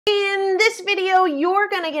this video, you're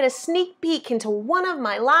gonna get a sneak peek into one of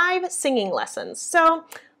my live singing lessons. So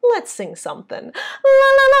let's sing something. La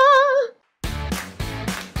la la.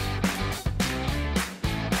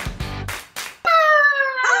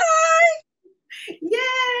 Hi! Yay!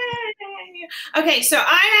 Okay, so I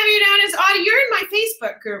have you down as Audrey. You're in my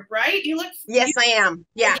Facebook group, right? You look. Yes, I am.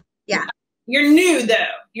 Yeah. You're new though.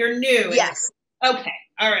 You're new. Yes. Okay.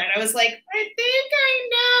 All right. I was like, I think I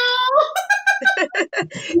know.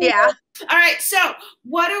 Yeah. All right. So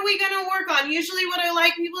what are we going to work on? Usually what I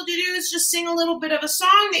like people to do is just sing a little bit of a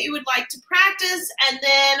song that you would like to practice. And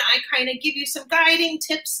then I kind of give you some guiding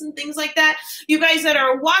tips and things like that. You guys that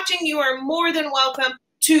are watching, you are more than welcome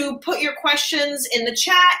to put your questions in the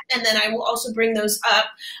chat. And then I will also bring those up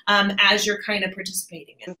as you're kind of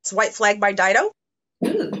participating in. It's White Flag by Dido.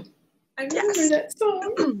 Ooh. I remember that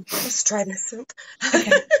song. Let's try this.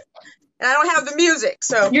 Okay. And I don't have the music,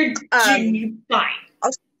 so You're fine.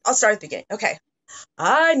 I'll start at the beginning. Okay.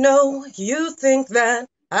 I know you think that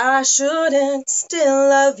I shouldn't still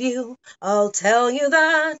love you. I'll tell you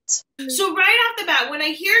that. So right off the bat, when I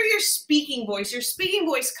hear your speaking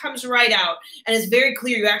voice comes right out and it's very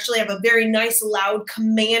clear. You actually have a very nice, loud,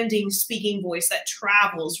 commanding speaking voice that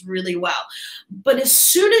travels really well. But as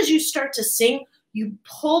soon as you start to sing, you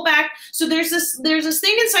pull back. So there's this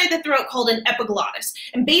thing inside the throat called an epiglottis.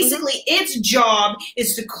 And basically its job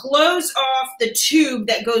is to close off the tube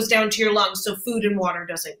that goes down to your lungs so food and water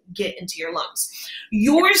doesn't get into your lungs.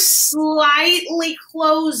 Yours slightly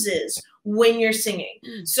closes when you're singing.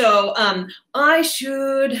 So I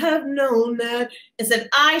should have known that. Instead,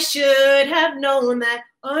 I should have known that.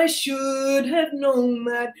 I should have known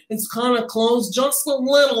that. It's kind of closed just a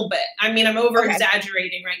little bit. I mean, I'm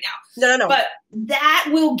over-exaggerating right now. No. But that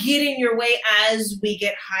will get in your way as we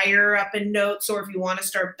get higher up in notes, or if you want to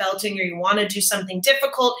start belting or you want to do something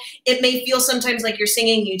difficult. It may feel sometimes like you're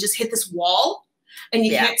singing, you just hit this wall, and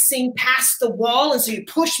you can't sing past the wall, and so you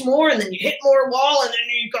push more, and then you hit more wall, and then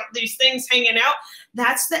you've got these things hanging out.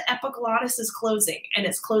 That's the epiglottis is closing, and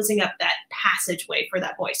it's closing up that passageway for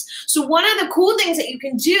that voice. So one of the cool things that you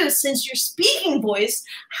can do, since your speaking voice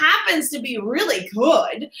happens to be really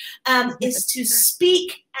good, is to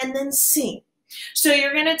speak and then sing. So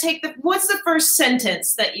you're going to take what's the first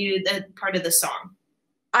sentence that part of the song?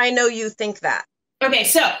 I know you think that. Okay,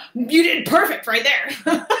 so you did perfect right there.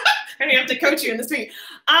 I don't have to coach you in this meeting.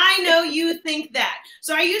 I know you think that.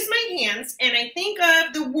 So I use my hands and I think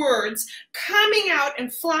of the words coming out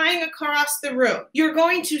and flying across the room. You're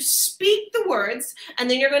going to speak the words and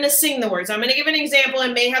then you're going to sing the words. I'm going to give an example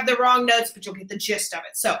and may have the wrong notes, but you'll get the gist of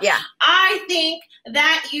it. So I think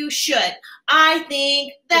that you should. I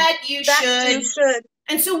think that you should.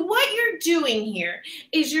 And so what you're doing here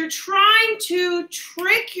is you're trying to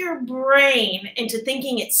trick your brain into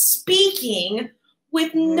thinking it's speaking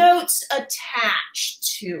with notes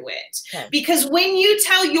attached to it. Okay. Because when you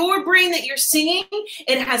tell your brain that you're singing,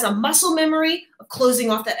 it has a muscle memory of closing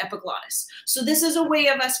off that epiglottis. So this is a way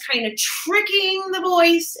of us kind of tricking the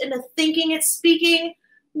voice into thinking it's speaking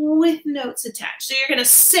with notes attached. So you're going to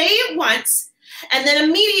say it once and then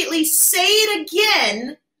immediately say it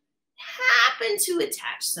again, happen to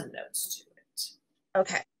attach some notes to it.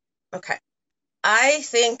 Okay. I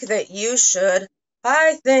think that you should.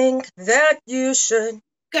 I think that you should.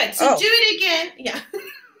 Good. So do it again. Yeah.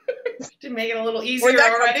 To make it a little easier Where'd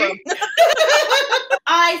that already. come from?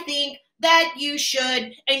 I think that you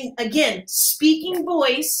should. And again, speaking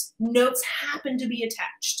voice, notes happen to be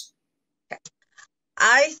attached. Okay.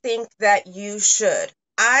 I think that you should.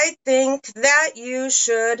 I think that you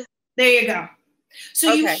should. There you go.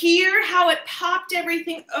 So you hear how it popped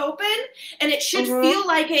everything open, and it should feel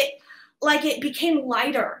like it became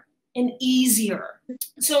lighter and easier.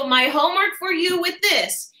 So my homework for you with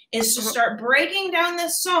this is to start breaking down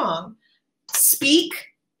this song. Speak,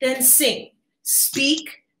 then sing.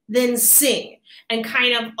 Speak, then sing. And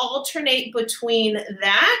kind of alternate between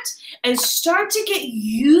that and start to get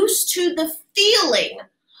used to the feeling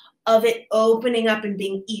of it opening up and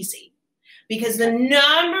being easy. Because the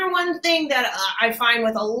number one thing that I find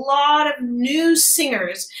with a lot of new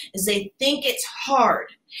singers is they think it's hard.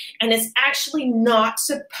 And it's actually not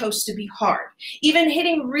supposed to be hard. Even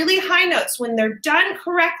hitting really high notes when they're done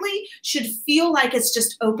correctly should feel like it's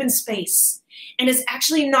just open space. And it's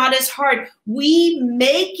actually not as hard. We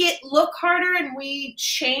make it look harder and we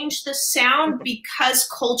change the sound because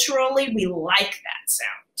culturally we like that sound.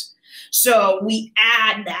 So we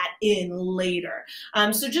add that in later.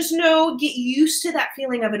 So just get used to that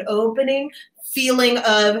feeling of it opening, feeling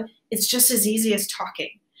of it's just as easy as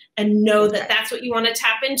talking. And know that that's what you want to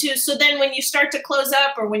tap into. So then when you start to close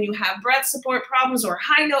up or when you have breath support problems or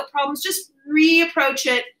high note problems, just reapproach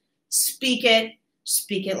it,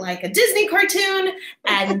 speak it like a Disney cartoon,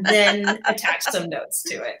 and then attach some notes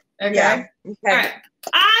to it. Okay? Yeah. Okay. All right.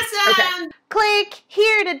 Awesome. Okay. Click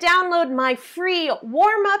here to download my free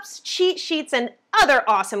warm-ups, cheat sheets, and other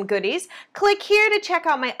awesome goodies. Click here to check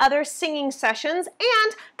out my other singing sessions,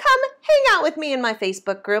 and come hang out with me in my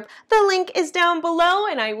Facebook group. The link is down below,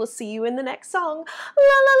 and I will see you in the next song.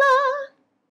 La la la.